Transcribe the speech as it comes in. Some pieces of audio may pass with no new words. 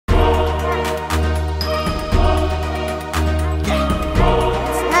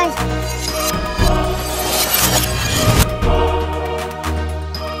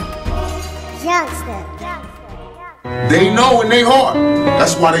They know in their heart.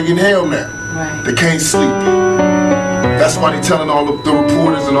 That's why they in hell now. Right. They can't sleep. That's why they telling all the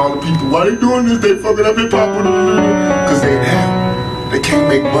reporters and all the people, why they doing this? They fucking up hip hop. Because they in hell. They can't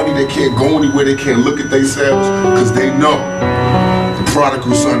make money. They can't go anywhere. They can't look at themselves because they know the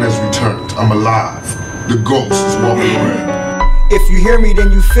prodigal son has returned. I'm alive. The ghost is walking around. If you hear me,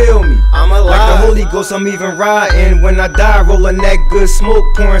 then you feel me. I'm alive. Like the Holy Ghost, I'm even riding. When I die, rolling that good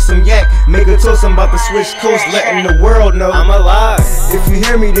smoke, pouring some yak. Make a toast, I'm about to switch coast, letting the world know I'm alive. If you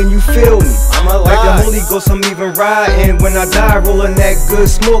hear me, then you feel me. I'm alive. Like the Holy Ghost, I'm even riding. When I die, rolling that good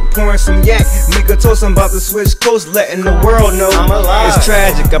smoke, pouring some yak. Make a toast, I'm about to switch coast, letting the world know I'm alive. It's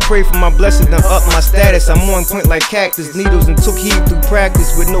tragic. I pray for my blessings, then up my status. I'm on point like cactus, needles, and took heed through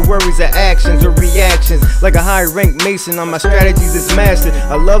practice with no worries or actions or reactions. Like a high-ranked Mason, on my strategies is mastered.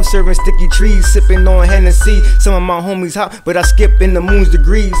 I love serving sticky trees, sipping on Hennessy. Some of my homies hot, but I skip in the moon's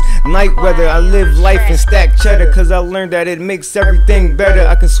degrees. Night weather, I live life and stack cheddar, cause I learned that it makes everything better.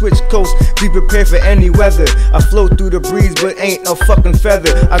 I can switch coasts, be prepared for any weather. I float through the breeze, but ain't a fucking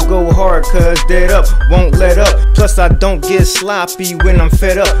feather. I go hard, cause dead up, won't let up. Plus I don't get sloppy when I'm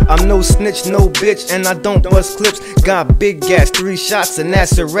fed up. I'm no snitch, no bitch, and I don't bust clips. Got big gas, 3 shots, and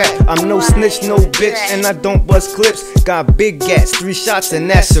that's a wrap. I'm no snitch, no bitch, and I don't bust clips. Got big gas, 3 shots, and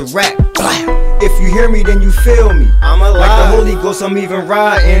that's a wrap. If you hear me, then you feel me. I'm alive. Like the Holy Ghost, I'm even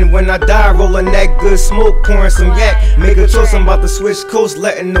riding. When I die, rolling that good smoke, pouring some yak. Make a toast, I'm about to switch coast,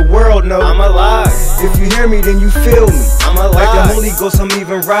 letting the world know I'm alive. If you hear me, then you feel me. I'm alive. Like the Holy Ghost, I'm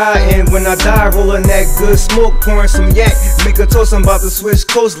even riding. When I die, rolling that good smoke, pouring some yak. Make a toast, I'm about to switch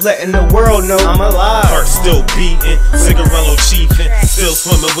coast, letting the world know I'm alive. Heart still beating, cigarello chiefin', still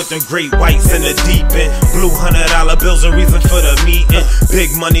swimming with them great whites in the deep end. Blue $100 bills a reason for the meeting. Big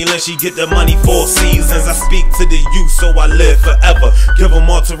money, Lynchy get the money 4 seasons. I speak to the youth, so I live forever. Give them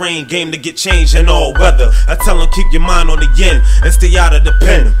all terrain game to get changed in all weather. I tell them keep your mind on the yen and stay out of the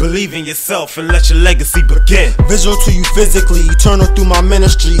pen. Believe in yourself and let your legacy begin. Visual to you physically, eternal through my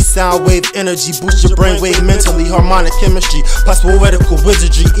ministry. Sound wave energy, boost your brainwave mentally. Harmonic chemistry, plus poetical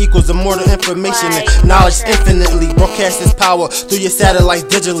wizardry equals immortal information and knowledge infinitely. Broadcast this power through your satellites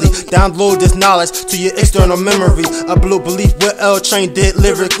digitally. Download this knowledge to your external memory. Upload belief what L Train did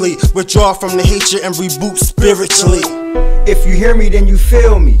lyrically. Withdraw from the hatred and reboot spiritually. If you hear me, then you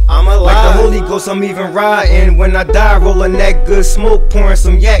feel me. I'm alive. Like the Holy Ghost, I'm even riding. When I die, rolling that good smoke, pouring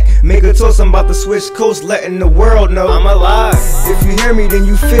some yak. Make a toast, I'm about to switch coast, letting the world know I'm alive. If you hear me, then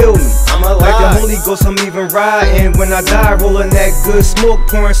you feel me. I'm alive. Like the Holy Ghost, I'm even riding. When I die, rolling that good smoke,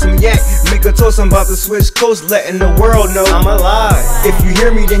 pouring some yak. Make a toast, I'm about to switch coast, letting the world know I'm alive. If you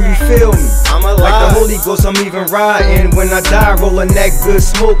hear me, then you feel me. I'm alive. Like the Holy Ghost, I'm even riding. When I die, rolling that good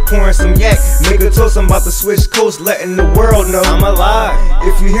smoke, pouring some yak. Make a toast, I'm about to switch coast, letting the world know I'm alive.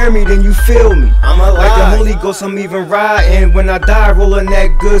 If you hear me, then you feel me. I'm alive. Like the Holy Ghost, I'm even riding. When I die, rolling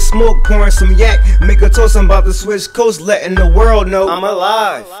that good smoke, pouring some yak. Make a toast, I'm about to switch coast, letting the world know I'm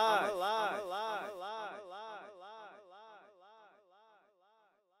alive.